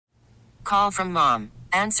Call from mom.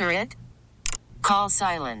 Answer it. Call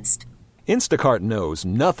silenced. Instacart knows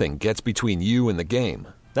nothing gets between you and the game.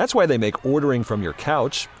 That's why they make ordering from your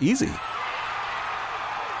couch easy.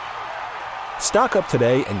 Stock up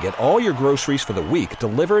today and get all your groceries for the week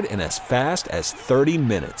delivered in as fast as 30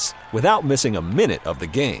 minutes without missing a minute of the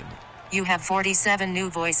game. You have 47 new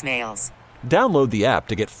voicemails. Download the app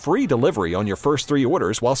to get free delivery on your first 3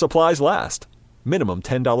 orders while supplies last. Minimum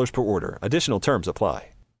 $10 per order. Additional terms apply.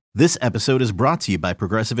 This episode is brought to you by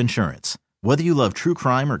Progressive Insurance. Whether you love true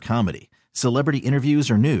crime or comedy, celebrity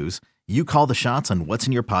interviews or news, you call the shots on what's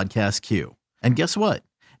in your podcast queue. And guess what?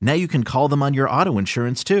 Now you can call them on your auto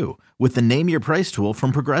insurance too with the Name Your Price tool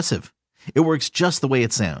from Progressive. It works just the way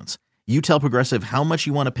it sounds. You tell Progressive how much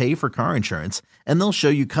you want to pay for car insurance, and they'll show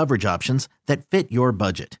you coverage options that fit your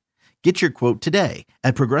budget. Get your quote today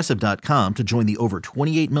at Progressive.com to join the over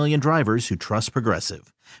 28 million drivers who trust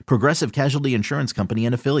Progressive. Progressive Casualty Insurance Company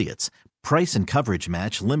and Affiliates. Price and coverage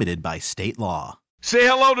match limited by state law. Say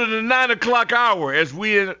hello to the 9 o'clock hour as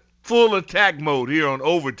we in full attack mode here on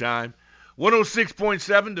Overtime.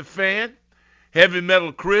 106.7 The Fan. Heavy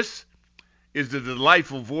Metal Chris is the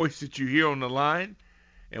delightful voice that you hear on the line,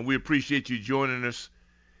 and we appreciate you joining us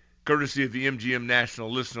courtesy of the MGM National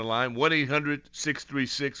Listener Line,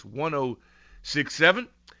 1-800-636-1067.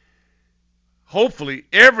 Hopefully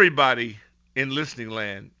everybody in listening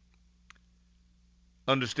land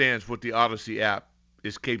understands what the Odyssey app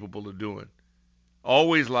is capable of doing.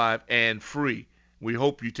 Always live and free. We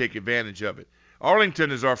hope you take advantage of it.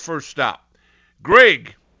 Arlington is our first stop.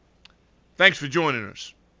 Greg, thanks for joining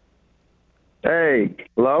us. Hey,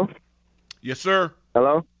 hello? Yes, sir.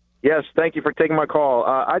 Hello? Yes, thank you for taking my call.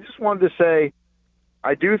 I just wanted to say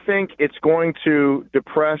I do think it's going to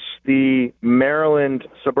depress the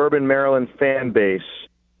suburban Maryland fan base.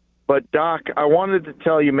 But, Doc, I wanted to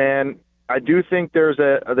tell you, man, I do think there's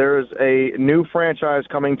a new franchise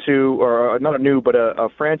coming to, or not a new, but a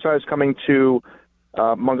franchise coming to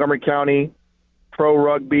Montgomery County, pro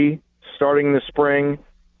rugby, starting in the spring,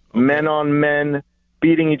 men on men,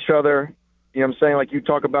 beating each other. You know what I'm saying? Like you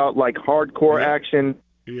talk about like hardcore action,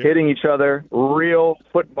 hitting each other, real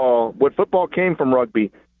football. What football came from rugby.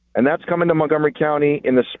 And that's coming to Montgomery County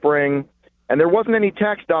in the spring. And there wasn't any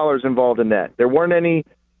tax dollars involved in that. There weren't any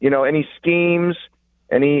schemes,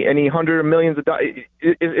 any hundred of millions of dollars.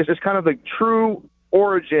 It's just kind of the true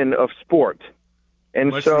origin of sport.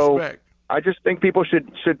 And much so respect. I just think people should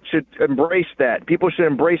embrace that. People should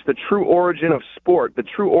embrace the true origin of sport, the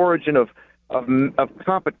true origin of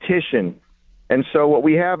competition. And so what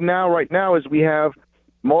we have right now is we have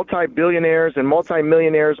multi-billionaires and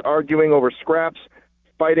multi-millionaires arguing over scraps,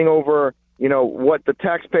 fighting over, what the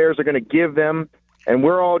taxpayers are going to give them. And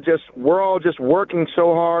we're all just working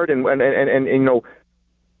so hard and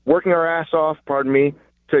working our ass off, pardon me,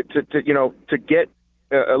 to get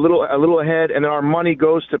a little ahead, and then our money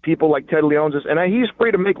goes to people like Ted Leonsis, and he's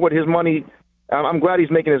free to make what his money. I'm glad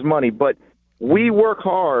he's making his money, but we work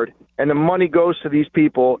hard, and the money goes to these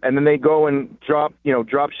people, and then they go and drop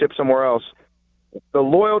ship somewhere else. The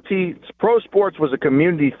loyalty, pro sports was a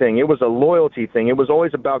community thing. It was a loyalty thing. It was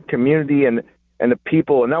always about community and the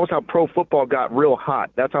people, and that was how pro football got real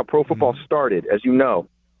hot. That's how pro football started, as you know.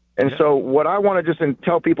 And so what I want to just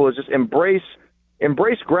tell people is just embrace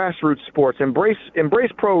grassroots sports, embrace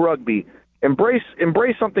pro rugby, embrace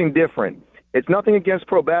something different. It's nothing against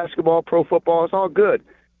pro basketball, pro football. It's all good,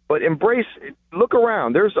 but look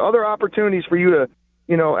around. There's other opportunities for you to,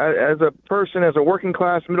 as a person, as a working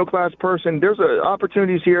class, middle class person. There's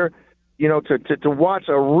opportunities here, to watch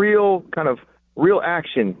a real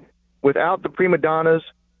action without the prima donnas,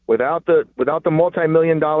 without the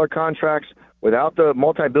multi-million-dollar contracts, without the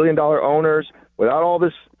multi-billion-dollar owners, without all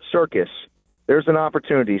this circus. There's an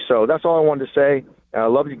opportunity. So that's all I wanted to say. I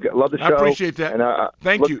love the show. I appreciate that. And,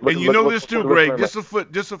 thank you. And you know this too, Greg. Just a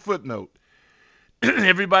footnote.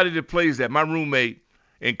 Everybody that plays that, my roommate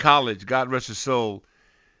in college, God rest his soul,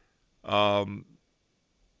 Don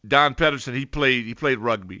Pedersen, he played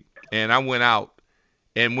rugby, and I went out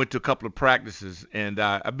and went to a couple of practices, and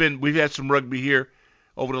we've had some rugby here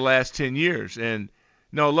over the last 10 years, and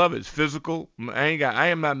love it. It's physical. I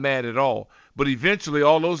am not mad at all. But eventually,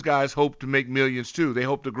 all those guys hope to make millions too. They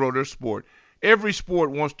hope to grow their sport. Every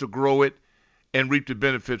sport wants to grow it and reap the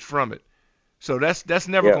benefits from it. So that's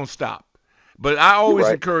never going to stop. But I always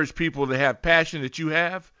encourage people to have passion that you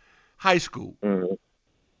have. High school. Mm-hmm.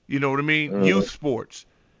 You know what I mean? Mm-hmm. Youth sports.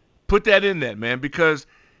 Put that in that, man, because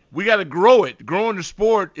we got to grow it. Growing the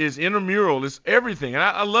sport is intramural. It's everything. And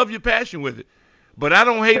I love your passion with it. But I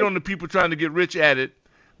don't hate on the people trying to get rich at it.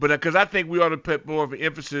 But because I think we ought to put more of an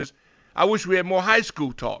emphasis. I wish we had more high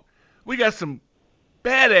school talk. We got some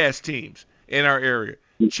badass teams in our area,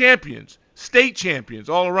 champions, state champions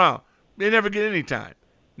all around. They never get any time,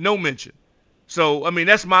 no mention. So I mean,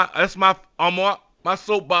 that's my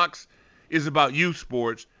soapbox is about youth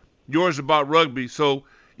sports. Yours about rugby. So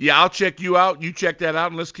yeah, I'll check you out. You check that out,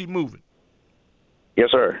 and let's keep moving.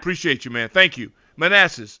 Yes, sir. Appreciate you, man. Thank you.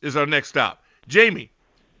 Manassas is our next stop. Jamie,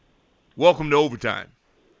 welcome to Overtime.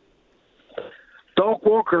 Doc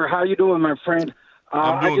Walker, how you doing, my friend?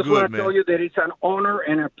 I'm doing I just good, want to tell you that it's an honor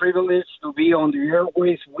and a privilege to be on the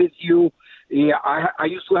airways with you. Yeah, I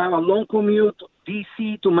used to have a long commute,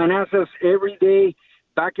 D.C. to Manassas every day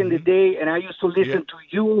back in the day, and I used to listen to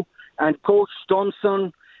you and Coach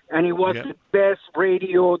Thompson, and it was the best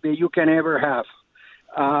radio that you can ever have.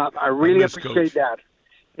 I really appreciate that.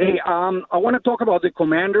 Hey, I want to talk about the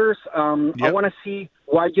Commanders. I want to see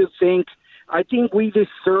what you think. I think we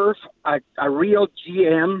deserve a real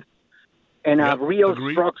GM and a real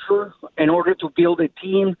structure in order to build a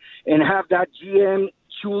team and have that GM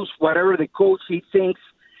choose whatever the coach he thinks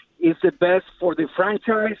is the best for the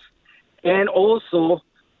franchise. And also,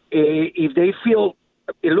 if they feel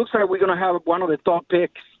it looks like we're going to have one of the top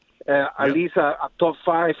picks, at least a top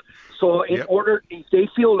 5. So in order, if they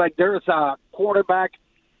feel like there's a quarterback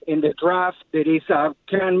in the draft that is a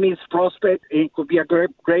can't-miss prospect, it could be a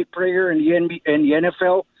great player in the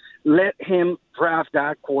NFL, let him draft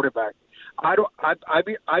that quarterback. I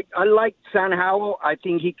like Sam Howell. I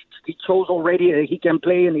think he shows already that he can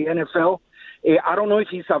play in the NFL. I don't know if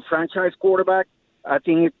he's a franchise quarterback. I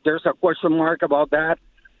think there's a question mark about that.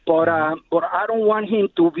 But I don't want him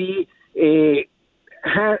to be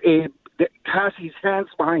has his hands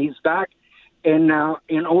behind his back and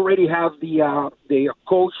already have the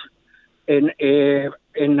coach and Eric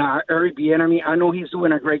Bieniemy. I know he's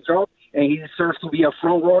doing a great job and he deserves to be a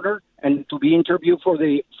front runner and to be interviewed for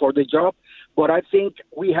the job. But I think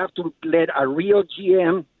we have to let a real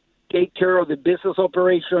GM take care of the business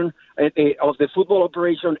operation of the football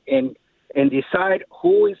operation and decide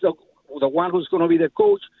who is the one who's going to be the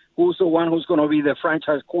coach, who's the one who's going to be the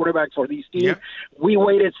franchise quarterback for these teams. Yeah. We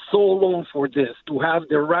waited so long for this to have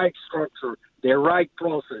the right structure, the right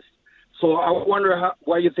process. So I wonder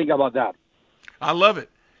what you think about that. I love it.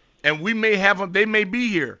 And we may have them, they may be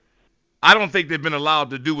here. I don't think they've been allowed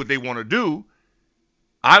to do what they want to do.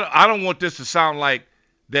 I don't want this to sound like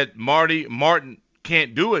that Martin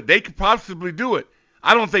can't do it. They could possibly do it.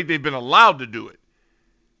 I don't think they've been allowed to do it.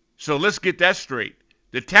 So let's get that straight.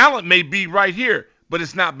 The talent may be right here, but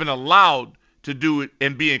it's not been allowed to do it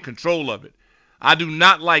and be in control of it. I do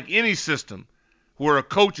not like any system where a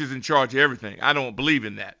coach is in charge of everything. I don't believe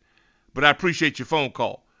in that. But I appreciate your phone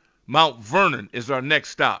call. Mount Vernon is our next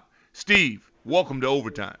stop. Steve, welcome to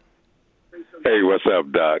Overtime. Hey, what's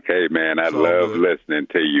up, Doc? Hey, man, I love listening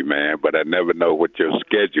to you, man, but I never know what your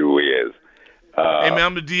schedule is. Hey, man,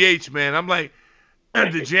 I'm the DH, man. I'm like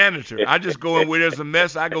the janitor. I just go in where there's a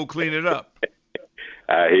mess, I go clean it up.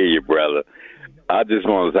 I hear you, brother. I just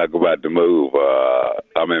want to talk about the move.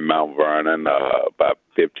 I'm in Mount Vernon, about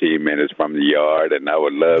 15 minutes from the yard, and I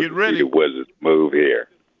would love to see the Wizards move here.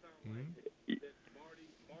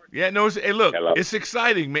 Yeah, no, hey, look, it's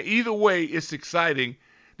exciting, man. Either way, it's exciting.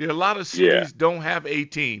 There are a lot of cities don't have a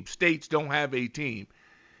team. States don't have a team.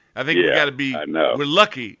 I think we got to be, we're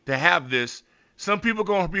lucky to have this. Some people are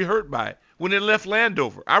going to be hurt by it. When they left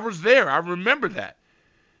Landover, I was there. I remember that.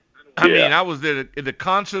 I mean, I was there. The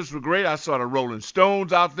concerts were great. I saw the Rolling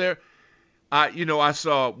Stones out there. I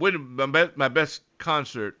saw my best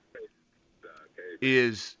concert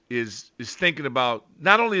is thinking about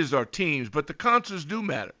not only is our teams, but the concerts do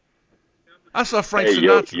matter. I saw Frank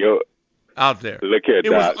Sinatra out there. Look at it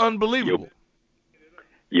was unbelievable.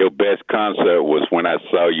 Your best concert was when I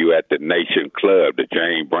saw you at the Nation Club, the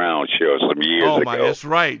James Brown show some years ago. Oh my, that's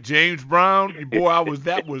right, James Brown. Boy,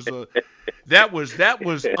 that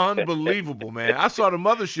was unbelievable, man. I saw the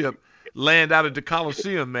mothership land out at the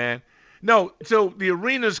Coliseum, man. No, so the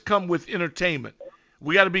arenas come with entertainment.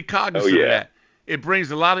 We got to be cognizant of that. It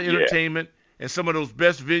brings a lot of entertainment, and some of those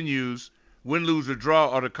best venues, win, lose, or draw,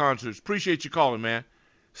 are the concerts. Appreciate you calling, man.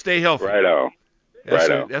 Stay healthy. Right on.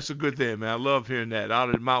 That's a good thing, man. I love hearing that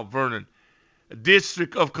out in Mount Vernon.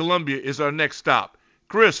 District of Columbia is our next stop.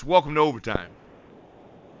 Chris, welcome to Overtime.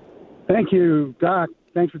 Thank you, Doc.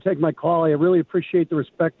 Thanks for taking my call. I really appreciate the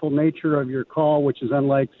respectful nature of your call, which is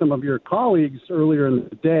unlike some of your colleagues earlier in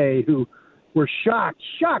the day who were shocked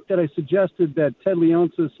that I suggested that Ted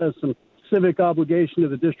Leonsis has some civic obligation to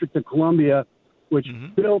the District of Columbia, which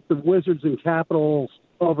built the Wizards and Capitals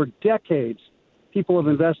over decades. People have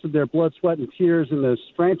invested their blood, sweat, and tears in those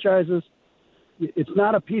franchises. It's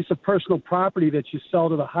not a piece of personal property that you sell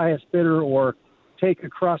to the highest bidder or take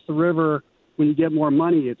across the river when you get more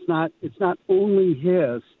money. It's not only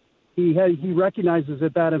his. He recognizes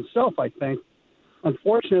that himself, I think.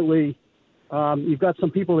 Unfortunately, you've got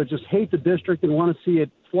some people that just hate the district and want to see it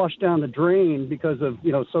flushed down the drain because of,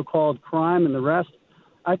 so-called crime and the rest.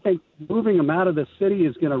 I think moving him out of the city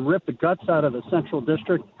is going to rip the guts out of the central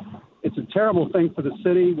district. It's a terrible thing for the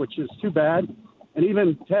city, which is too bad. And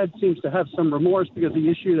even Ted seems to have some remorse because he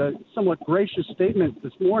issued a somewhat gracious statement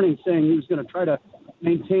this morning saying he was going to try to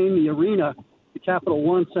maintain the arena, the Capital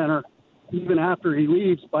One Center, even after he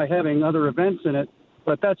leaves by having other events in it.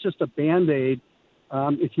 But that's just a Band-Aid.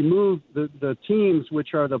 If you move the teams,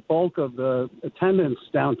 which are the bulk of the attendance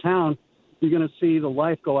downtown, you're going to see the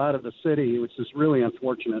life go out of the city, which is really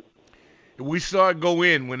unfortunate. We saw it go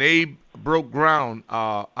in when Abe broke ground.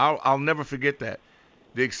 I'll never forget that.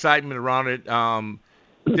 The excitement around it.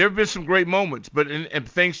 There have been some great moments, but and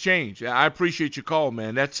things change. I appreciate your call,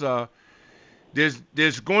 man. That's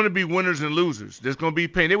there's going to be winners and losers. There's going to be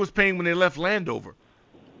pain. There was pain when they left Landover.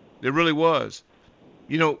 There really was.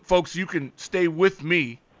 Folks, you can stay with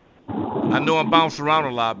me. I know I'm bouncing around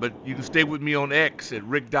a lot, but you can stay with me on X at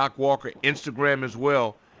Rick Doc Walker, Instagram as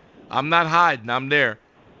well. I'm not hiding. I'm there.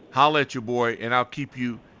 Holler at your boy, and I'll keep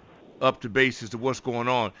you up to base as to what's going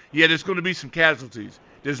on. Yeah, there's going to be some casualties.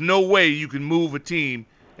 There's no way you can move a team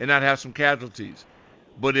and not have some casualties.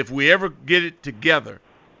 But if we ever get it together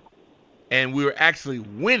and we're actually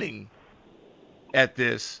winning at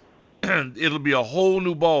this, it'll be a whole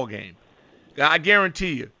new ball game. I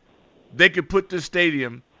guarantee you, they could put this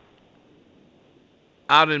stadium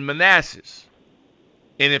out in Manassas,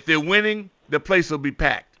 and if they're winning, the place will be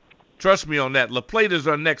packed. Trust me on that. La Plata's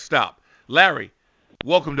our next stop. Larry,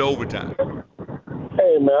 welcome to Overtime.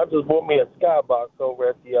 Hey, man, I just bought me a skybox over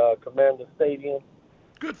at the Commander Stadium.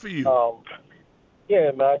 Good for you.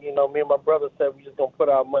 Yeah, man, me and my brother said we just going to put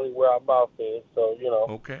our money where our mouth is. So,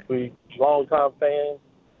 okay. We long-time fans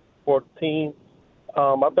for the team.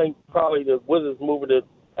 I think probably the Wizards moving to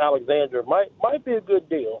Alexandria might be a good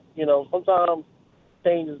deal. Sometimes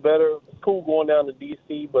change is better. It's cool going down to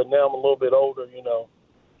D.C., but now I'm a little bit older,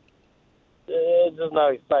 It's just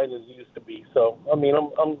not exciting as it used to be. So, I'm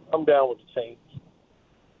down with the change.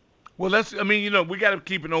 Well, we got to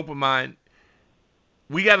keep an open mind.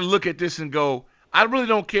 We got to look at this and go, I really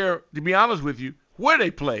don't care, to be honest with you, where they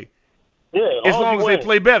play. Yeah, as long as they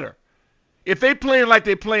play better. If they playing like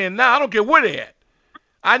they're playing now, I don't care where they at.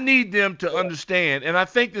 I need them to understand, and I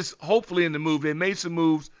think this, hopefully in the move, they made some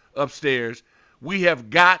moves upstairs. We have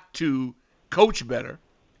got to coach better.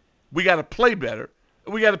 We got to play better.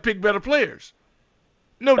 And we got to pick better players.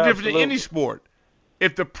 No different than any sport.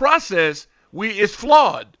 If the process is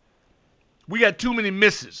flawed, we got too many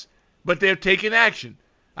misses, but they're taking action.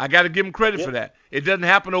 I got to give them credit for that. It doesn't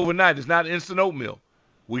happen overnight. It's not instant oatmeal.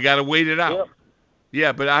 We got to wait it out.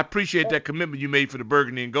 Yeah, but I appreciate that commitment you made for the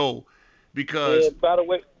burgundy and gold because. Yeah, by the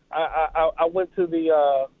way, I went to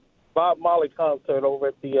the Bob Marley concert over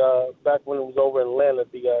at the back when it was over in Atlanta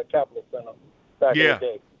at the Capitol Center back in the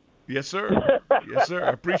day. Yes, sir. Yes, sir.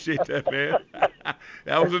 I appreciate that, man.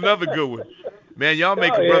 That was another good one. Man, y'all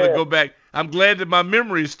make a brother go back. I'm glad that my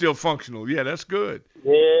memory is still functional. Yeah, that's good.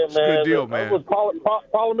 Yeah, that's man. Good deal, man.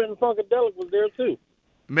 Parliament and Funkadelic was there, too.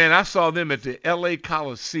 Man, I saw them at the L.A.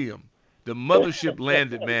 Coliseum. The mothership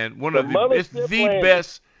landed, man. One of the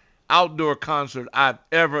best outdoor concert I've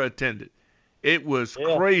ever attended. It was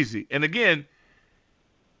crazy. And, again,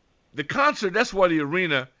 the concert, that's why the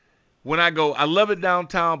arena, when I go, I love it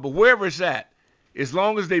downtown, but wherever it's at, as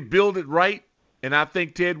long as they build it right, and I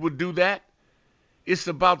think Ted would do that, it's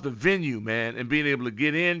about the venue, man, and being able to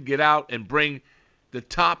get in, get out, and bring the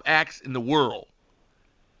top acts in the world.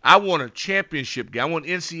 I want a championship game. I want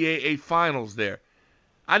NCAA finals there.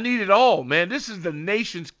 I need it all, man. This is the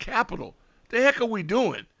nation's capital. The heck are we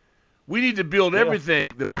doing? We need to build everything.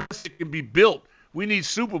 The best it can be built. We need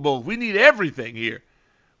Super Bowls. We need everything here.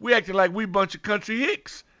 We acting like we a bunch of country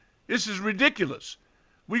hicks. This is ridiculous.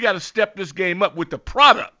 We got to step this game up with the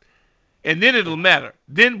product, and then it'll matter.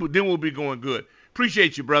 Then we'll be going good.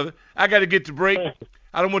 Appreciate you, brother. I got to get to break.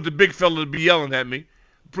 I don't want the big fella to be yelling at me.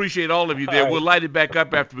 Appreciate all of you there. We'll light it back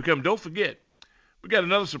up after we come. Don't forget, we got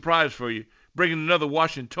another surprise for you. Bringing another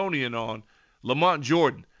Washingtonian on, LaMont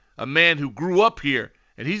Jordan, a man who grew up here,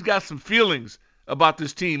 and he's got some feelings about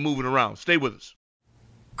this team moving around. Stay with us.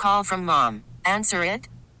 Call from mom. Answer it.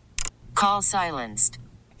 Call silenced.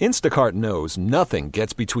 Instacart knows nothing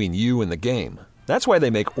gets between you and the game. That's why they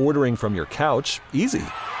make ordering from your couch easy.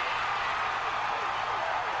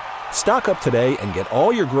 Stock up today and get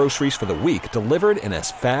all your groceries for the week delivered in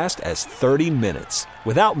as fast as 30 minutes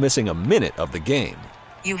without missing a minute of the game.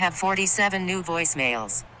 You have 47 new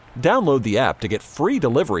voicemails. Download the app to get free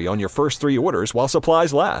delivery on your first 3 orders while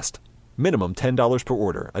supplies last. Minimum $10 per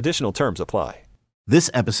order. Additional terms apply.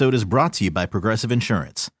 This episode is brought to you by Progressive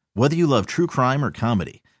Insurance. Whether you love true crime or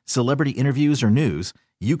comedy, celebrity interviews or news,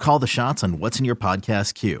 you call the shots on what's in your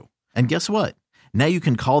podcast queue. And guess what? Now you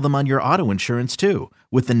can call them on your auto insurance too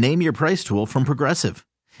with the Name Your Price tool from Progressive.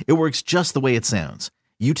 It works just the way it sounds.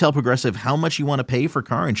 You tell Progressive how much you want to pay for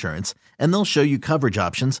car insurance, and they'll show you coverage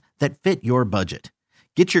options that fit your budget.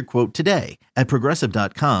 Get your quote today at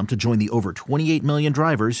Progressive.com to join the over 28 million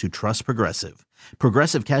drivers who trust Progressive.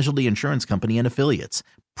 Progressive Casualty Insurance Company and Affiliates.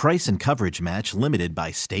 Price and coverage match limited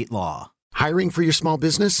by state law. Hiring for your small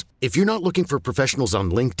business? If you're not looking for professionals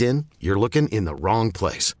on LinkedIn, you're looking in the wrong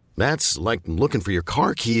place. That's like looking for your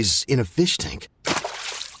car keys in a fish tank.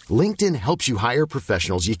 LinkedIn helps you hire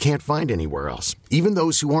professionals you can't find anywhere else, even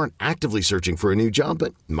those who aren't actively searching for a new job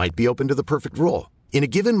but might be open to the perfect role. In a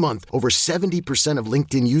given month, over 70% of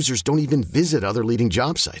LinkedIn users don't even visit other leading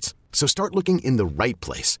job sites. So start looking in the right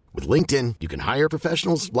place. With LinkedIn, you can hire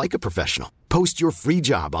professionals like a professional. Post your free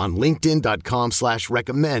job on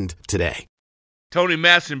linkedin.com/recommend today. Tony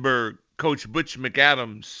Massenberg, Coach Butch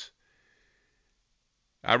McAdams.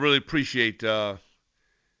 I really appreciate the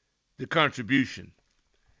contribution.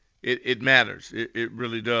 It matters. It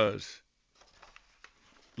really does.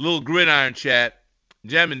 Little gridiron chat.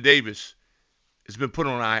 Jamin Davis has been put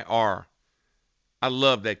on IR. I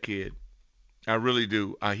love that kid. I really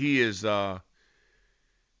do. He is, he'll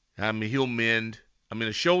mend.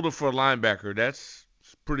 A shoulder for a linebacker, that's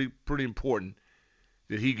pretty important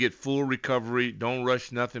that he get full recovery, don't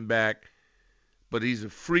rush nothing back. But he's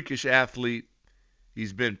a freakish athlete.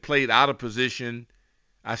 He's been played out of position.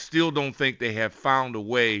 I still don't think they have found a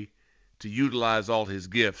way to utilize all his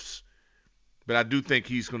gifts. But I do think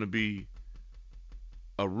he's going to be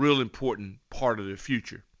a real important part of the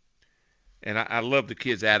future. And I love the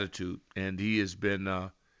kid's attitude. And he has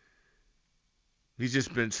been, he's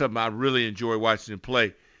just been something I really enjoy watching him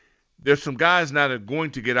play. There's some guys now that are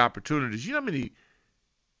going to get opportunities. You know how many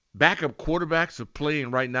backup quarterbacks are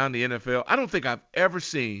playing right now in the NFL? I don't think I've ever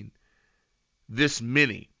seen this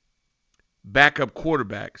many backup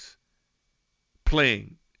quarterbacks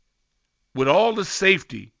playing with all the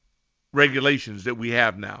safety regulations that we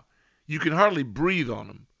have now. You can hardly breathe on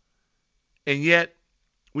them. And yet,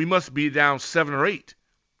 we must be down 7 or 8.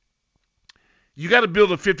 You got to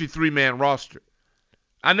build a 53-man roster.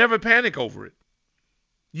 I never panic over it.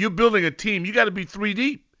 You're building a team. You got to be 3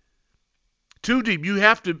 deep, 2 deep. You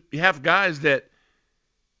have to have guys that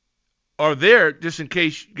are there just in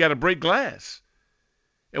case you got to break glass.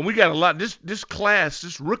 And we got a lot. This class,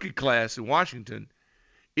 this rookie class in Washington,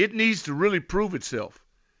 it needs to really prove itself.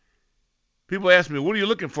 People ask me, what are you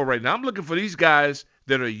looking for right now? I'm looking for these guys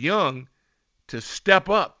that are young to step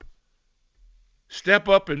up. Step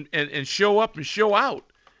up and show up and show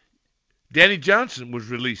out. Danny Johnson was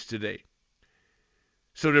released today.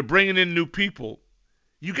 So they're bringing in new people.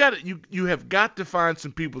 You have got to find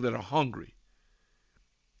some people that are hungry.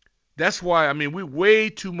 That's why, we way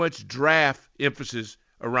too much draft emphasis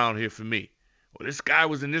around here for me. Well, this guy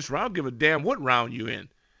was in this round. I don't give a damn what round you in.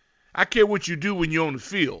 I care what you do when you're on the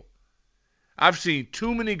field. I've seen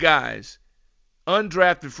too many guys,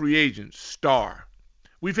 undrafted free agents, star.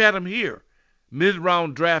 We've had them here,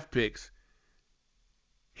 mid-round draft picks.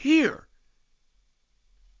 Here.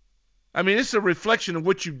 It's a reflection of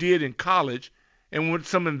what you did in college and what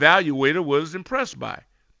some evaluator was impressed by.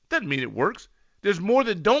 Doesn't mean it works. There's more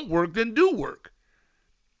that don't work than do work.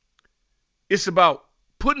 It's about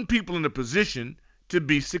putting people in a position to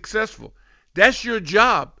be successful. That's your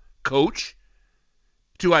job, coach,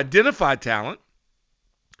 to identify talent,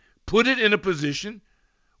 put it in a position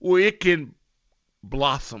where it can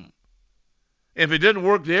blossom. If it doesn't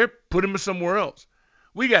work there, put him somewhere else.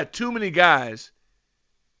 We got too many guys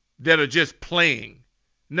that are just playing.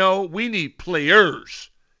 No, we need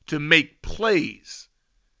players to make plays.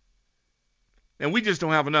 And we just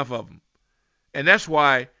don't have enough of them. And that's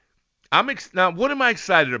why now, what am I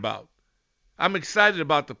excited about? I'm excited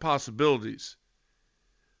about the possibilities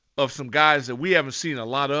of some guys that we haven't seen a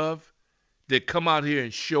lot of that come out here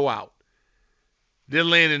and show out. They're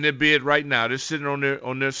laying in their bed right now. They're sitting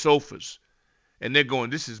on their sofas. And they're going,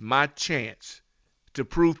 this is my chance to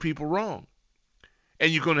prove people wrong.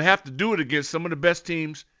 And you're going to have to do it against some of the best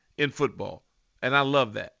teams in football. And I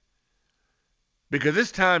love that. Because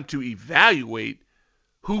it's time to evaluate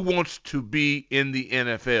who wants to be in the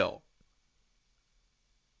NFL.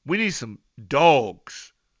 We need some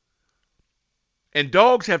dogs. And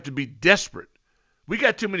dogs have to be desperate. We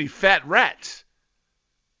got too many fat rats.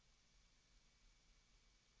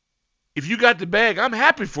 If you got the bag, I'm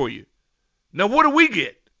happy for you. Now, what do we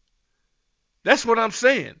get? That's what I'm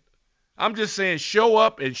saying. I'm just saying show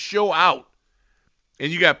up and show out.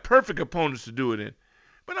 And you got perfect opponents to do it in.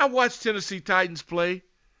 But I watched Tennessee Titans play.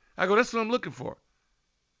 I go, that's what I'm looking for.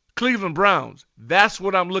 Cleveland Browns, that's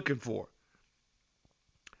what I'm looking for.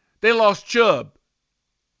 They lost Chubb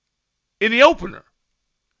in the opener.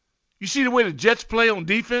 You see the way the Jets play on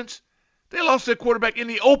defense? They lost their quarterback in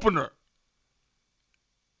the opener.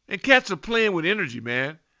 And cats are playing with energy,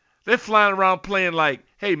 man. They're flying around playing like,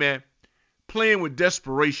 hey, man, playing with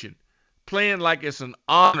desperation, playing like it's an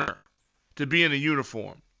honor to be in a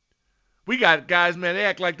uniform. We got guys, man, they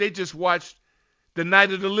act like they just watched the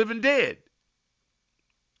Night of the Living Dead.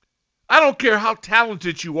 I don't care how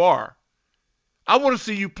talented you are. I want to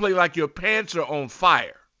see you play like your pants are on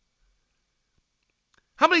fire.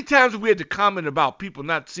 How many times have we had to comment about people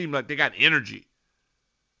not seem like they got energy?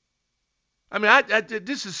 I mean,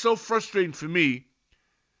 this is so frustrating for me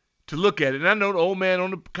to look at it. And I know the old man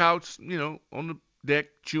on the couch, you know, on the deck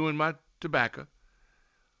chewing my tobacco.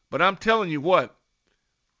 But I'm telling you what,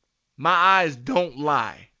 my eyes don't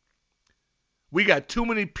lie. We got too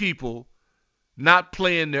many people not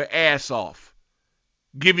playing their ass off,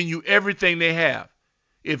 giving you everything they have.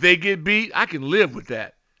 If they get beat, I can live with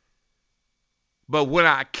that. But what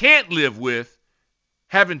I can't live with,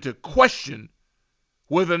 having to question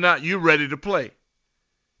whether or not you're ready to play.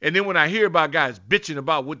 And then when I hear about guys bitching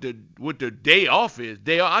about what their day off is,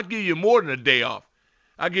 I'll give you more than a day off.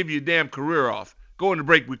 I'll give you a damn career off. Go on the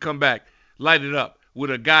break, we come back, light it up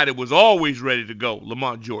with a guy that was always ready to go,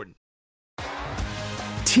 LaMont Jordan.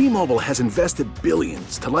 T-Mobile has invested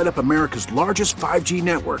billions to light up America's largest 5G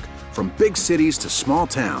network, from big cities to small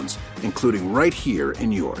towns, including right here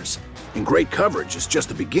in yours. And great coverage is just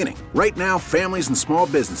the beginning. Right now, families and small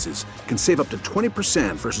businesses can save up to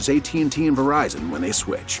 20% versus AT&T and Verizon when they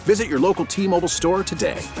switch. Visit your local T-Mobile store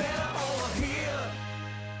today.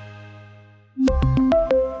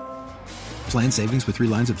 Plan savings with 3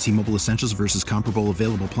 lines of T-Mobile Essentials versus comparable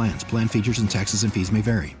available plans. Plan features and taxes and fees may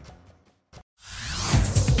vary.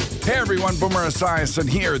 Hey everyone, Boomer Esiason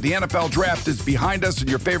here. The NFL Draft is behind us and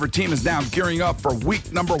your favorite team is now gearing up for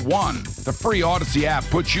week number 1. The free Odyssey app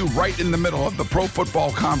puts you right in the middle of the pro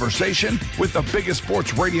football conversation with the biggest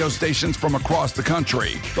sports radio stations from across the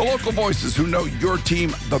country. The local voices who know your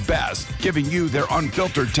team the best, giving you their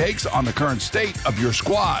unfiltered takes on the current state of your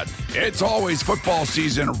squad. It's always football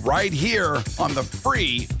season right here on the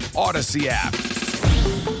free Odyssey app.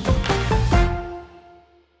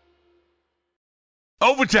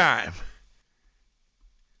 Overtime.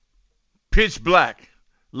 Pitch black.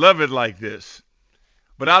 Love it like this.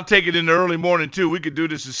 But I'll take it in the early morning, too. We could do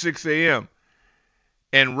this at 6 a.m.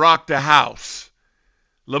 and rock the house.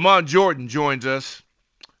 LaMont Jordan joins us.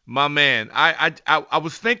 My man. I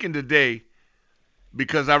was thinking today,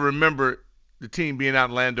 because I remember the team being out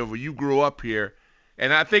in Landover. You grew up here.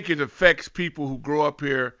 And I think it affects people who grow up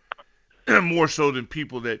here more so than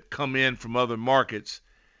people that come in from other markets.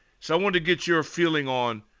 So I wanted to get your feeling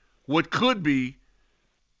on what could be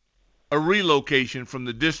a relocation from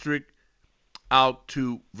the district out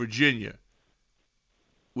to Virginia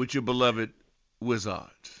with your beloved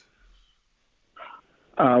Wizards.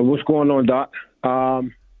 What's going on, Doc?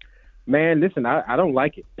 Man, listen, I don't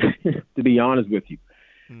like it, to be honest with you.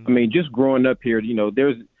 I mean, just growing up here, you know,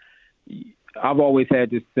 I've always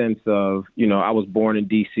had this sense of, you know, I was born in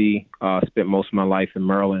D.C., spent most of my life in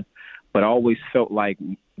Maryland, but I always felt like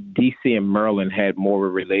D.C. and Maryland had more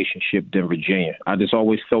of a relationship than Virginia. I just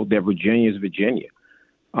always felt that Virginia is Virginia.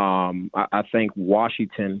 I think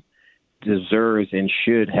Washington deserves and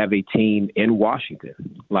should have a team in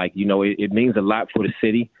Washington. Like, you know, it means a lot for the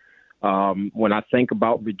city. When I think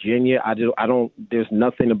about Virginia, there's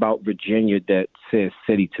nothing about Virginia that says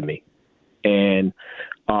city to me. And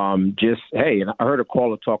and I heard a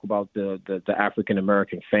caller talk about the African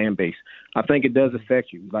American fan base. I think it does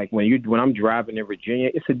affect you. Like when I'm driving in Virginia,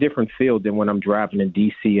 it's a different feel than when I'm driving in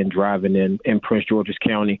D.C. and driving in Prince George's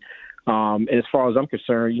County. And as far as I'm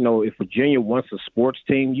concerned, you know, if Virginia wants a sports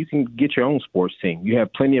team, you can get your own sports team. You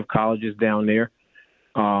have plenty of colleges down there.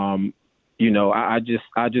 You know, I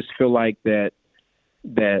just feel like that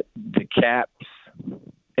the Caps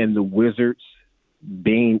and the Wizards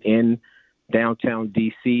being in downtown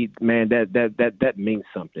D.C., man, that means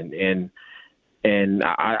something. And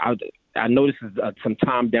I know this is some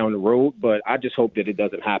time down the road, but I just hope that it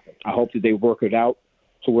doesn't happen. I hope that they work it out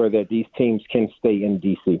to where that these teams can stay in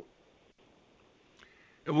D.C.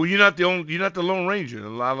 Well, you're not the Lone Ranger. A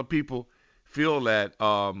lot of people feel that.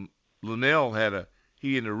 Linnell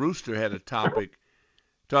he and the Rooster had a topic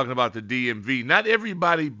talking about the DMV. Not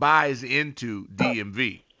everybody buys into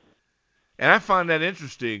DMV, and I find that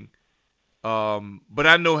interesting. But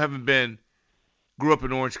I know, having been grew up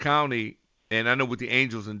in Orange County, and I know with the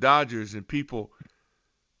Angels and Dodgers, and people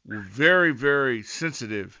were very, very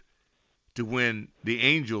sensitive to when the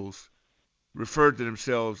Angels referred to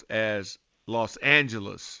themselves as Los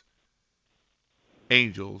Angeles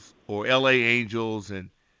Angels or LA Angels,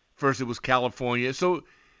 and first it was California. So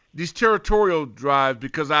these territorial drives,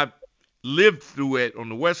 because I lived through it on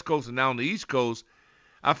the West Coast and now on the East Coast,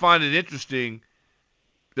 I find it interesting.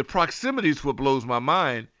 The proximity is what blows my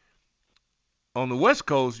mind. On the West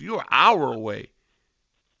Coast, you're an hour away.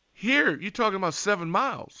 Here, you're talking about 7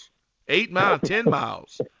 miles, 8 miles, 10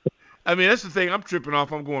 miles. I mean, that's the thing I'm tripping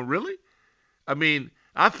off. I'm going, really? I mean,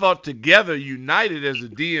 I thought together, united as a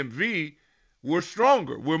DMV, we're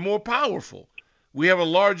stronger. We're more powerful. We have a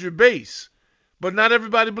larger base. But not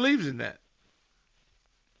everybody believes in that.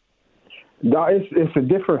 No, it's a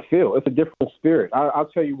different feel. It's a different spirit. I'll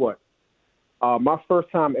tell you what. My first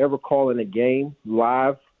time ever calling a game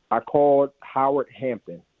live, I called Howard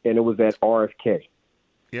Hampton, and it was at RFK.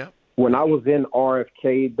 Yeah. When I was in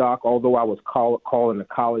RFK, Doc, although I was calling a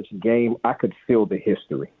college game, I could feel the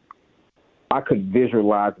history. I could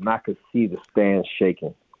visualize, and I could see the stands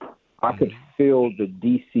shaking. I could feel the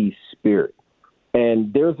D.C. spirit.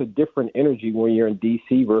 And there's a different energy when you're in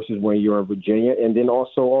D.C. versus when you're in Virginia, and then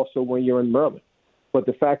also when you're in Maryland. But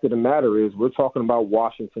the fact of the matter is we're talking about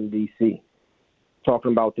Washington, D.C.,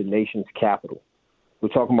 talking about the nation's capital. We're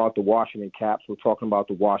talking about the Washington Caps. We're talking about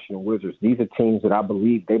the Washington Wizards. These are teams that I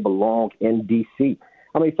believe they belong in D.C.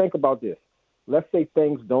 I mean, think about this. Let's say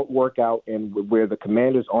things don't work out and where the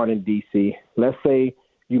Commanders aren't in D.C. Let's say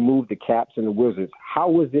you move the Caps and the Wizards.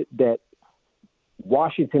 How is it that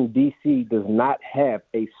Washington, D.C. does not have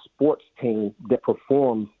a sports team that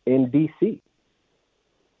performs in D.C.?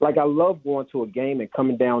 Like, I love going to a game and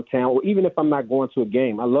coming downtown, or even if I'm not going to a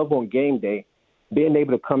game, I love on game day being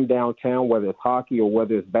able to come downtown, whether it's hockey or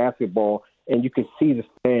whether it's basketball, and you can see the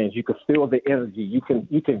fans, you can feel the energy, you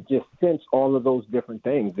can just sense all of those different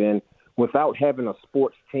things. And without having a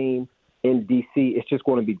sports team in D.C., it's just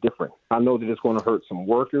going to be different. I know that it's going to hurt some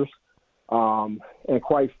workers. And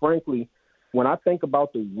quite frankly, when I think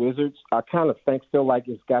about the Wizards, I kind of feel like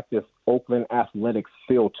it's got this Oakland Athletics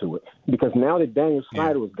feel to it. Because now that Daniel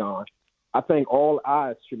Snyder is gone, I think all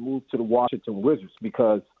eyes should move to the Washington Wizards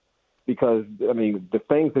because I mean, the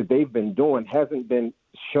things that they've been doing hasn't been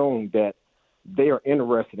shown that they are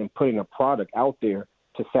interested in putting a product out there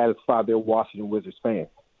to satisfy their Washington Wizards fans.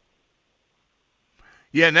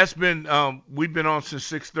 Yeah, and that's been we've been on since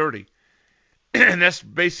 6:30, and that's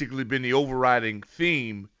basically been the overriding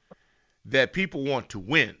theme, that people want to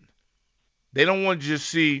win. They don't want to just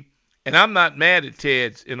see, and I'm not mad at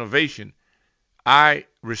Ted's innovation. I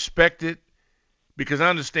respect it because I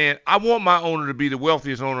understand I want my owner to be the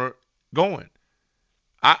wealthiest owner going.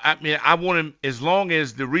 I mean, I want him, as long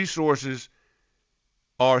as the resources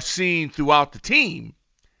are seen throughout the team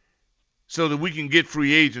so that we can get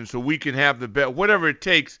free agents, so we can have the best, whatever it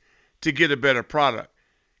takes to get a better product.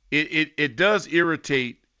 It does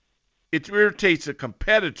irritate. It irritates a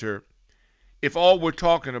competitor if all we're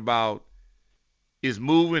talking about is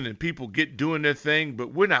moving and people doing their thing,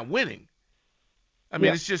 but we're not winning. I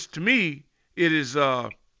mean, It's just, to me, it is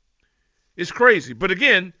it's crazy. But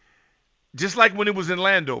again, just like when it was in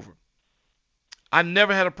Landover, I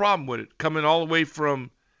never had a problem with it coming all the way from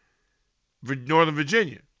Northern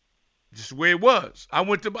Virginia, just the way it was. I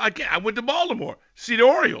went to Baltimore, see the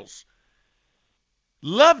Orioles,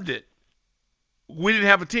 loved it. We didn't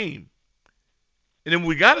have a team, and then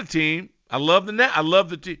we got a team. I love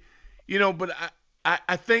the team, But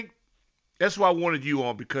I think that's why I wanted you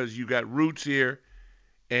on, because you got roots here,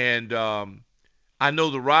 and I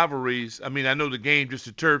know the rivalries. I mean, I know the game, just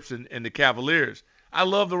the Terps and the Cavaliers. I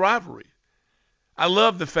love the rivalry. I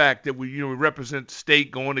love the fact that we represent the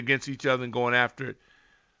state going against each other and going after it.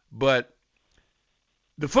 But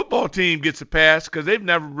the football team gets a pass because they've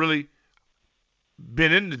never really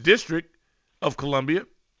been in the District of Columbia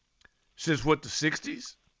since, the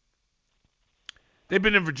 60s? They've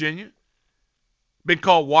been in Virginia, been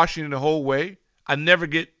called Washington the whole way. I never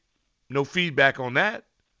get no feedback on that.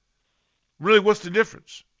 Really, what's the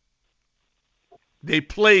difference? They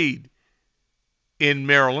played in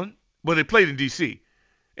Maryland, but they played in D.C.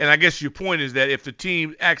 And I guess your point is that if the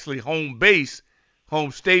team actually home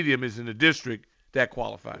stadium is in the district, that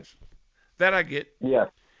qualifies. That I get. Yeah.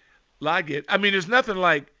 I get. I mean, there's nothing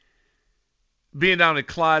like being down at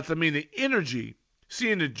Clyde's. I mean, the energy,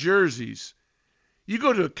 seeing the jerseys. You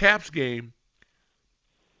go to a Caps game,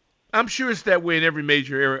 I'm sure it's that way in every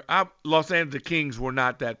major area. Los Angeles Kings were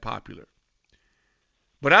not that popular.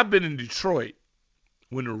 But I've been in Detroit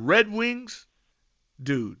when the Red Wings,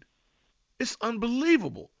 dude, it's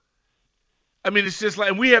unbelievable. I mean, it's just like,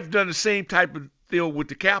 and we have done the same type of deal with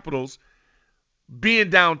the Capitals, being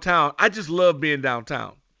downtown. I just love being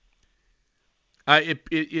downtown.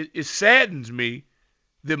 It saddens me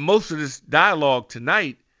that most of this dialogue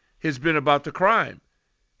tonight has been about the crime.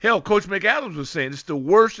 Hell, Coach McAdams was saying it's the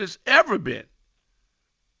worst it's ever been.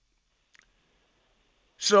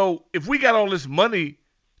 So if we got all this money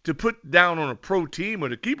to put down on a pro team or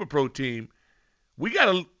to keep a pro team, we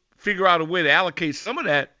got to figure out a way to allocate some of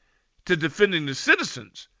that to defending the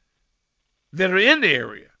citizens that are in the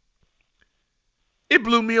area. It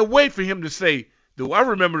blew me away for him to say, though I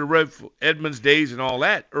remember the Red Edmonds days and all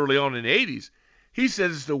that early on in the 80s, he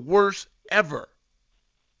says it's the worst ever.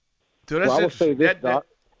 So that's I will say this, Doc.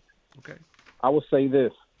 Okay. I will say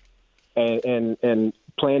this, and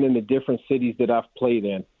playing in the different cities that I've played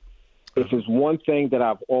in, if there's one thing that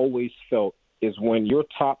I've always felt is when your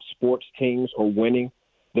top sports teams are winning,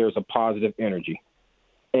 there's a positive energy.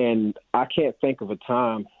 And I can't think of a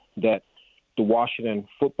time that the Washington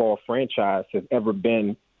football franchise has ever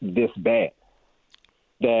been this bad,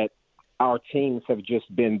 that our teams have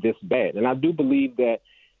just been this bad. And I do believe that,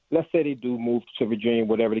 let's say they do move to Virginia,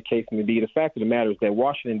 whatever the case may be, the fact of the matter is that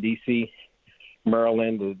Washington, D.C.,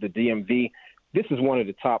 Maryland, the DMV, this is one of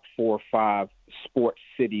the top 4 or 5 sports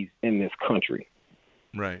cities in this country.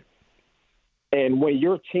 Right. And when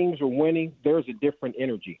your teams are winning, there's a different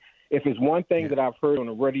energy. If it's one thing that I've heard on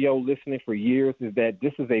the radio listening for years is that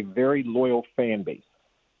this is a very loyal fan base.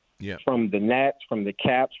 Yeah. From the Nats, from the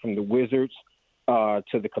Caps, from the Wizards,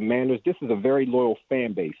 to the Commanders, this is a very loyal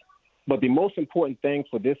fan base. But the most important thing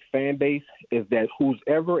for this fan base is that who's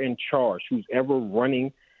ever in charge, who's ever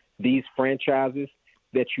running these franchises,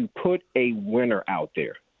 that you put a winner out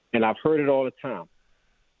there. And I've heard it all the time.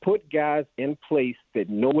 Put guys in place that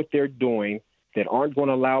know what they're doing, that aren't going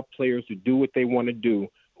to allow players to do what they want to do,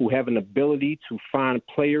 who have an ability to find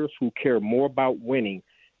players who care more about winning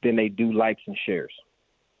than they do likes and shares.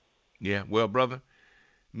 Yeah, well, brother,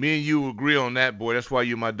 me and you agree on that, boy. That's why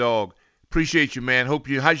you're my dog. Appreciate you, man.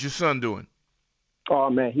 How's your son doing? Oh,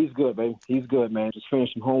 man, he's good, baby. He's good, man. Just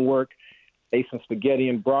finished some homework, ate some spaghetti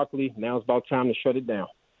and broccoli. Now it's about time to shut it down.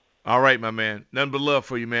 All right, my man. Nothing but love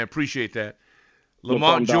for you, man. Appreciate that.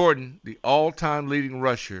 LaMont Jordan, the all-time leading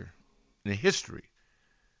rusher in the history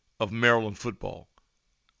of Maryland football.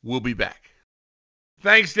 We'll be back.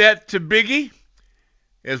 Thanks to Biggie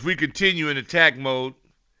as we continue in attack mode.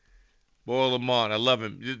 Boy, Lamont, I love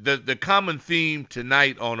him. The common theme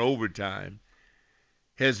tonight on Overtime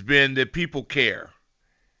has been that people care.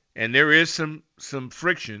 And there is some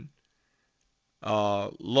friction,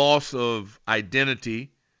 loss of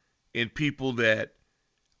identity in people that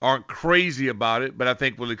aren't crazy about it, but I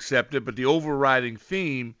think will accept it. But the overriding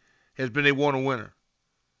theme has been they want a winner.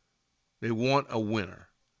 They want a winner.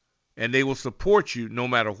 And they will support you no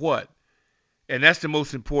matter what. And that's the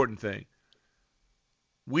most important thing.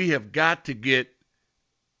 We have got to get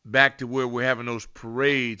back to where we're having those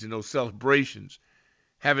parades and those celebrations.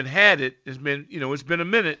 Haven't had it. It's been a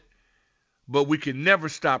minute, but we can never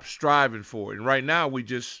stop striving for it. And right now we're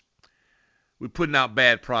putting out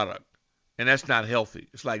bad product, and that's not healthy.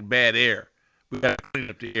 It's like bad air. We got to clean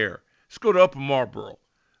up the air. Let's go to Upper Marlboro.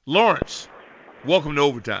 Lawrence, welcome to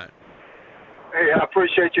Overtime. Hey, I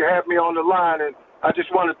appreciate you having me on the line, and I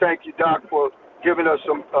just want to thank you, Doc, for giving us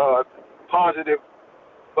some positive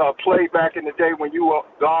play back in the day when you were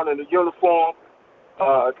gone in the uniform.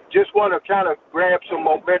 Just want to kind of grab some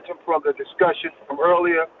momentum from the discussion from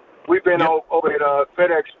earlier. We've been over at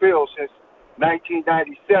FedEx Field since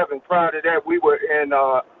 1997. Prior to that, we were in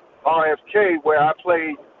RFK, where I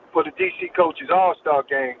played for the DC Coaches All-Star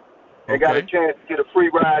Game and got a chance to get a free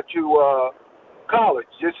ride to college,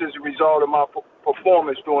 just as a result of my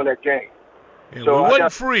performance during that game. Yeah, so it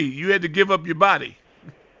wasn't free. You had to give up your body.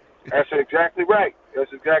 That's exactly right.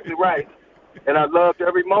 That's exactly right. And I loved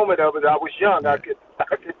every moment of it. I was young. I could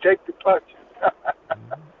take the punch.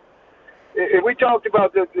 And we talked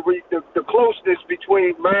about the closeness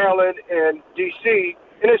between Maryland and D.C.,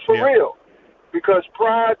 and it's for real. Because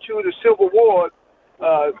prior to the Civil War,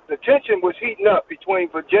 the tension was heating up between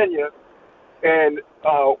Virginia and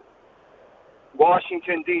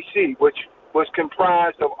Washington, D.C., which was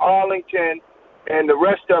comprised of Arlington, and the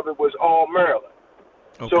rest of it was all Maryland.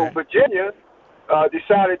 Okay. So Virginia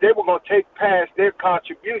decided they were going to take past their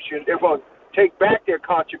contribution. They were going to take back their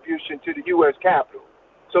contribution to the U.S. Capitol.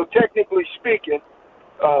 So technically speaking,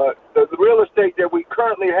 the real estate that we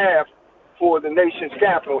currently have for the nation's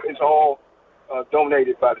capital is all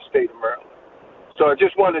donated by the state of Maryland. So I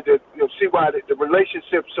just wanted to see why the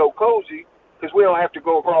relationship's so cozy, because we don't have to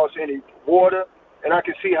go across any water, and I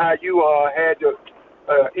can see how you had the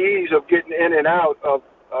ease of getting in and out of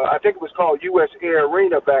I think it was called U.S. Air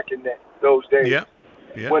Arena back in those days.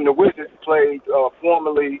 Yeah. When the Wizards played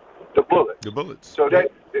formerly the Bullets. The Bullets. So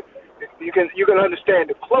that you can understand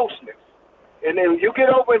the closeness. And then you get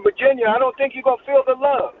over in Virginia, I don't think you're gonna feel the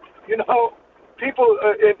love. You know, people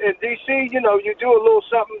in D.C., you know, you do a little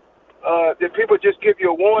something that people just give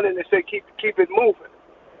you a warning and say keep it moving.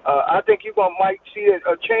 I think you might see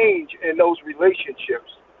a change in those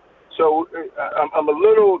relationships. So I'm a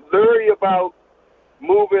little leery about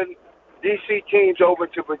moving D.C. teams over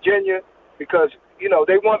to Virginia because, you know,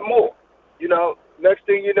 they want more. You know, next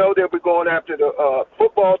thing you know, they'll be going after the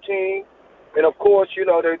football team. And, of course, you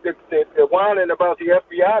know, they're whining about the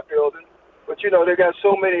FBI building. But, you know, they got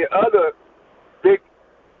so many other big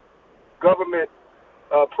government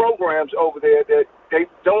programs over there that they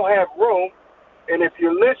don't have room. And if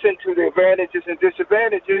you listen to the advantages and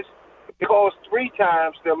disadvantages, it costs 3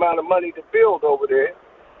 times the amount of money to build over there.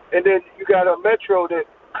 And then you got a metro that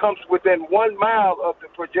comes within 1 mile of the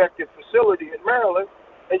projected facility in Maryland,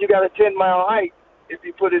 and you got a 10-mile hike if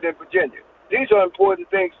you put it in Virginia. These are important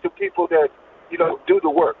things to people that, you know, do the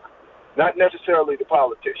work, not necessarily the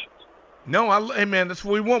politicians. No, hey man, that's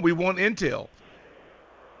what we want. We want intel.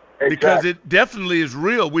 Exactly. Because it definitely is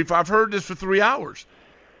real. I've heard this for 3 hours.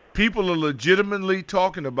 People are legitimately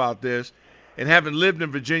talking about this, and having lived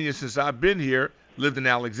in Virginia since I've been here, lived in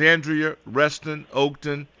Alexandria, Reston,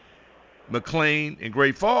 Oakton, McLean, and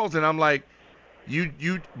Great Falls, and I'm like,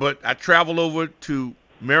 but I traveled over to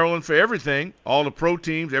Maryland for everything, all the pro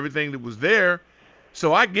teams, everything that was there,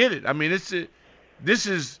 so I get it. I mean, it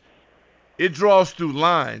draws through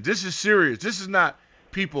lines. This is serious. This is not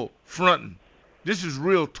people fronting. This is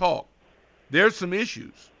real talk. There's some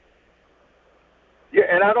issues. Yeah,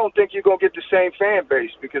 and I don't think you're going to get the same fan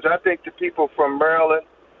base because I think the people from Maryland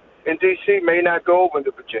and D.C. may not go over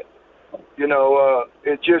to Virginia. You know,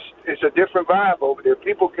 it's a different vibe over there.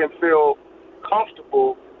 People can feel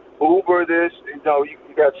comfortable. Uber this, you know, you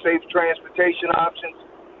got safe transportation options.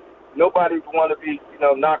 Nobody want to be, you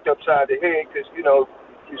know, knocked upside the head because, you know,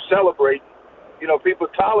 you celebrate. You know, people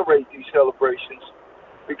tolerate these celebrations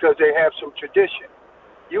because they have some tradition.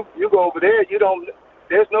 You go over there,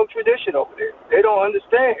 there's no tradition over there. They don't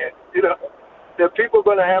understand, you know, that people are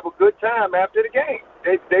going to have a good time after the game.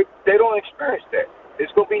 They don't experience that.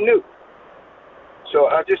 It's going to be new. So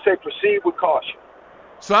I just say proceed with caution.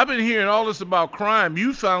 So I've been hearing all this about crime.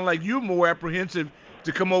 You sound like you're more apprehensive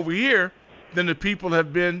to come over here than the people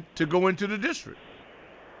have been to go into the district.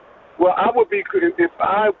 Well, I would be, if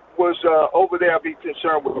I was over there, I'd be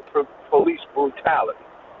concerned with police brutality.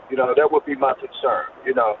 You know, that would be my concern,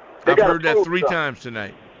 you know. I've heard that 3 times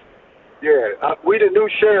tonight. Yeah, we the new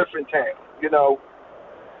sheriff in town, you know.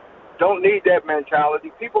 Don't need that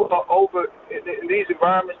mentality. People are over in these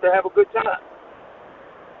environments to have a good time.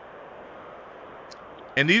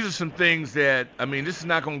 And these are some things that, I mean, this is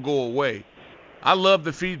not going to go away. I love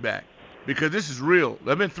the feedback because this is real.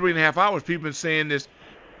 I've been 3.5 hours. People have been saying this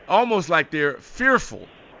almost like they're fearful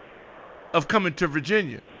of coming to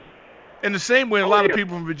Virginia. In the same way, a lot of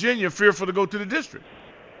people from Virginia are fearful to go to the district.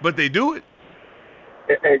 But they do it.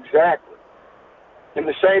 Exactly. And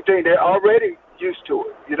the same thing, they're already used to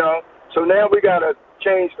it, you know. So now we got to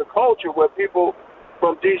change the culture where people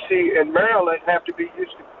from D.C. and Maryland have to be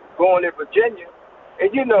used to going to Virginia.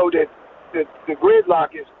 And you know that the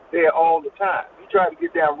gridlock is there all the time. You try to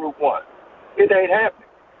get down Route 1. It ain't happening,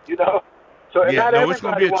 you know. So it's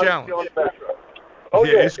going to be a challenge.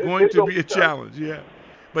 It's going to be a challenge, yeah.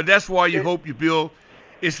 But that's why you hope you build.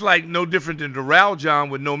 It's like no different than Doral, John,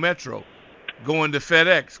 with no metro, going to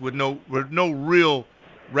FedEx with no real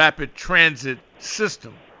rapid transit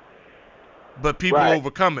system. But people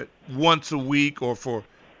overcome it once a week or for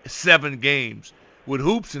 7 games. With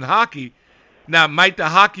hoops and hockey, now might the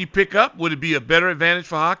hockey pick up? Would it be a better advantage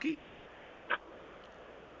for hockey?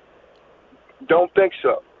 Don't think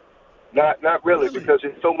so. Not really, because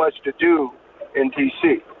there's so much to do in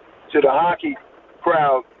D.C. So the hockey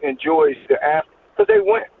crowd enjoys the after. Because they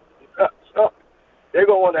win. So they're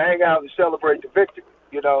going to want to hang out and celebrate the victory,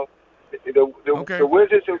 you know. The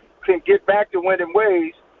Wizards can get back to winning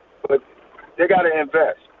ways, but they got to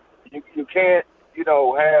invest. You can't, you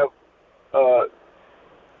know, have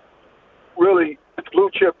really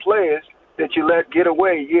blue-chip players that you let get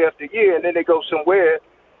away year after year, and then they go somewhere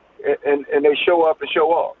and they show up and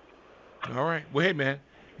show off. All right. Well, hey, man,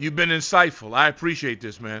 you've been insightful. I appreciate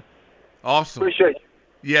this, man. Awesome. Appreciate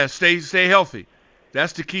you. Yeah, stay healthy.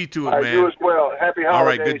 That's the key to it, man. You as well. Happy holidays. All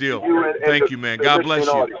right, good deal. Thank you, man. God bless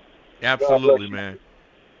you. Audience. Absolutely, man.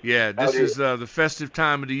 Yeah, this is the festive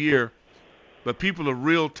time of the year, but people are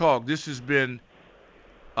real talk. This has been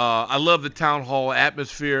I love the town hall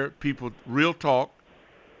atmosphere. People real talk.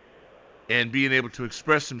 and being able to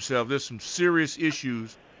express himself. There's some serious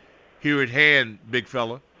issues here at hand, big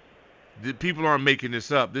fella. The people aren't making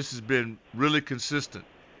this up. This has been really consistent.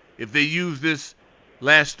 If they use this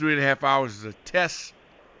last 3.5 hours as a test,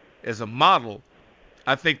 as a model,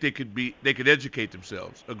 I think they could educate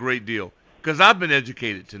themselves a great deal. Because I've been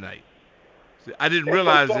educated tonight. I didn't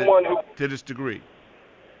realize it to this degree.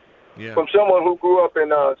 Yeah. From someone who grew up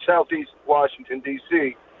in Southeast Washington,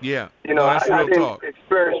 D.C., yeah. I didn't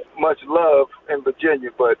experience much love in Virginia,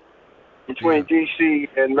 but between D.C.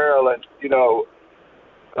 and Maryland,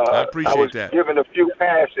 I appreciate I was that. given a few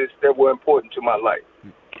passes that were important to my life.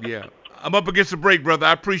 Yeah. I'm up against the break, brother.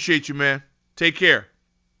 I appreciate you, man. Take care.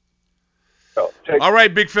 All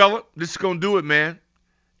right, big fella. This is going to do it, man.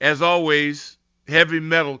 As always, heavy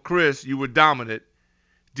metal, Chris, you were dominant.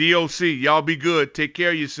 DOC, y'all be good. Take care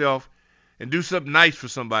of yourself and do something nice for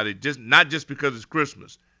somebody, not just because it's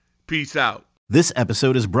Christmas. Peace out. This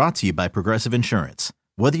episode is brought to you by Progressive Insurance.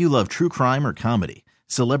 Whether you love true crime or comedy,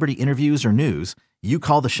 celebrity interviews or news, you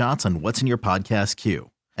call the shots on what's in your podcast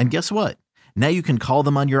queue. And guess what? Now you can call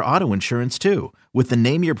them on your auto insurance too with the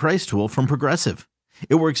Name Your Price tool from Progressive.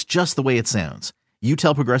 It works just the way it sounds. You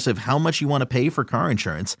tell Progressive how much you want to pay for car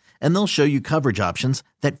insurance, and they'll show you coverage options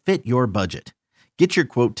that fit your budget. Get your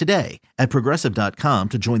quote today at Progressive.com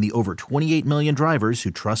to join the over 28 million drivers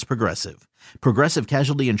who trust Progressive. Progressive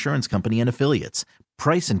Casualty Insurance Company and Affiliates.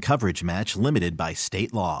 Price and coverage match limited by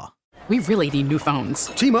state law. We really need new phones.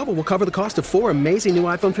 T-Mobile will cover the cost of 4 amazing new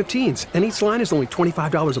iPhone 15s, and each line is only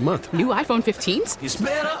 $25 a month. New iPhone 15s? It's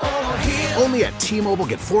better over here. Only at T-Mobile,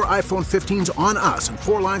 get 4 iPhone 15s on us and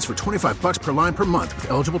 4 lines for $25 per line per month with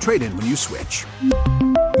eligible trade-in when you switch.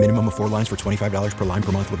 Minimum of 4 lines for $25 per line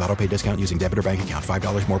per month with autopay discount using debit or bank account.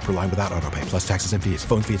 $5 more per line without autopay, plus taxes and fees.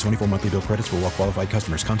 Phone fee at 24 monthly bill credits for well-qualified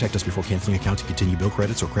customers. Contact us before canceling account to continue bill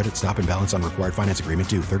credits or credit stop and balance on required finance agreement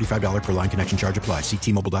due. $35 per line connection charge applies. See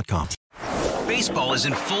T-Mobile.com. Baseball is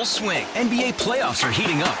in full swing. NBA playoffs are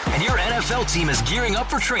heating up, and your NFL team is gearing up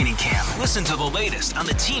for training camp. Listen to the latest on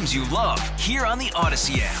the teams you love here on the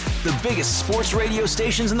Odyssey app. The biggest sports radio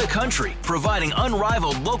stations in the country, providing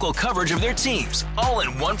unrivaled local coverage of their teams, all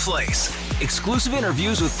in one place. Exclusive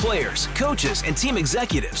interviews with players, coaches, and team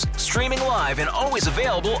executives, streaming live and always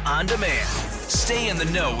available on demand. Stay in the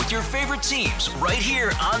know with your favorite teams right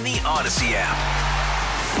here on the Odyssey app.